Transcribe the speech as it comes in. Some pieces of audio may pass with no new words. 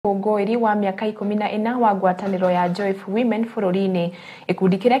Ũngũĩri wa mĩaka 14 wa ngwatanĩro ya Joyful Women bũrũri-inĩ.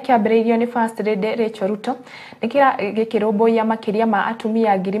 Gĩkundi kĩrĩa kĩambĩrĩirio nĩ First Lady Rachael Ruto gĩkĩrũmbũiya makĩria ma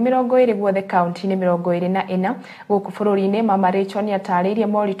atumia 20,000 guothe kaunti-inĩ 24 gũkũ bũrũri-inĩ. Mama Rachael nĩ atarĩirie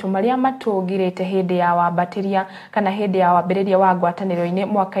moritũ marĩa matũgirĩte hĩndĩ ya wambatĩria kana hĩndĩ ya wambĩrĩria wa ngwatanĩro-inĩ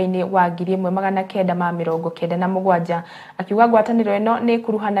mwaka-inĩ wa 1997. Akiuga ngwatanĩro ĩno nĩ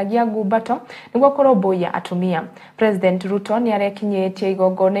ĩkuruhanagia ngumbato nĩguo kũrũmbũiya atumia. President Ruto nĩ arekinyĩtie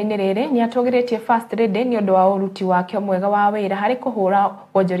igongona-inĩ rĩrĩ nĩ atũgĩrĩtie First Lady nĩ ũndũ wa ũruti wake mwega wa wĩra harĩ kũhũra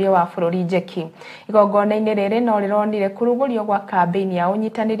wonjoria wa bũrũri njeki. Igongona-inĩ rĩrĩ no rĩronire kũrugũrio gwa kambĩini ya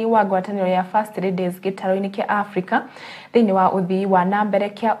ũnyitanĩri wa ngwatanĩro ya First Ladies gĩtaro-inĩ kĩa Africa thĩinĩ wa ũthii wa nambere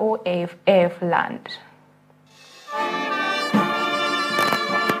kĩa OFF Land.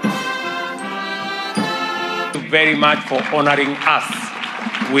 Thank you very much for honoring us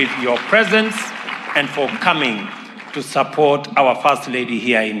with your presence and for coming to support our First Lady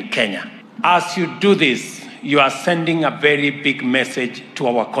here in Kenya. As you do this, you are sending a very big message to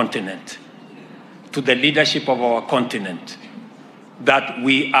our continent, to the leadership of our continent, that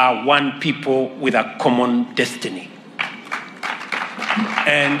we are one people with a common destiny.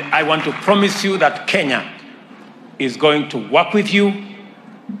 And I want to promise you that Kenya is going to work with you.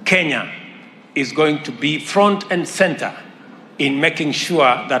 Kenya is going to be front and center in making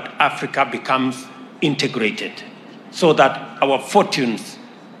sure that Africa becomes integrated, so that our fortunes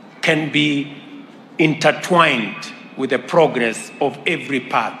can be intertwined with the progress of every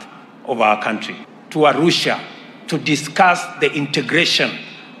part of our country. To Arusha to discuss the integration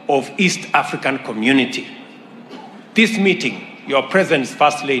of East African community. This meeting, your presence,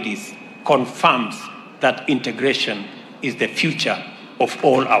 First Ladies, confirms that integration is the future of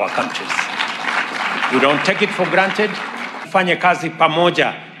all our countries. We don't take it for granted. Fanye kazi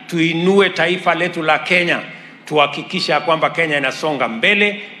pamoja, tuinue taifa letu la Kenya. Tuhakikisha kwamba Kenya inasonga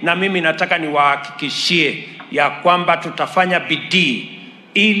mbele, na mimi nataka niwahakikishie ya kwamba tutafanya bidii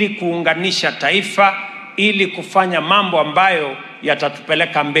ili kuunganisha taifa, ili kufanya mambo ambayo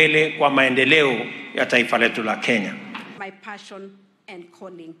yatatupeleka mbele kwa maendeleo ya taifa letu la Kenya. My passion and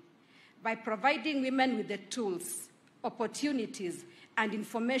calling by providing women with the tools, opportunities and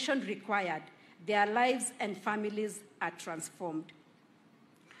information required, their lives and families are transformed.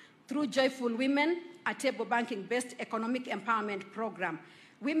 Through Joyful Women, a table banking-based economic empowerment program,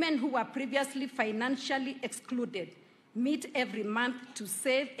 women who were previously financially excluded meet every month to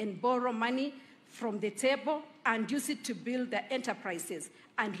save and borrow money from the table and use it to build their enterprises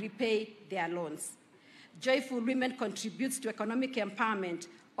and repay their loans. Joyful Women contributes to economic empowerment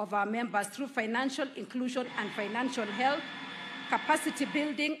of our members through financial inclusion and financial health, capacity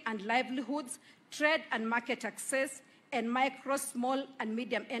building and livelihoods, trade and market access, and micro, small, and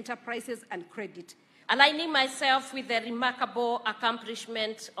medium enterprises and credit. Aligning myself with the remarkable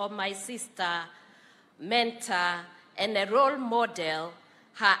accomplishment of my sister, mentor, and a role model,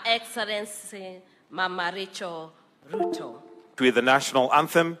 Her Excellency Mama Rachael Ruto. With the national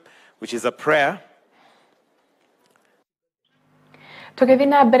anthem, which is a prayer.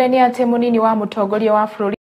 Tukithina mbere ni ate munini wa mutongoria wa bũrũri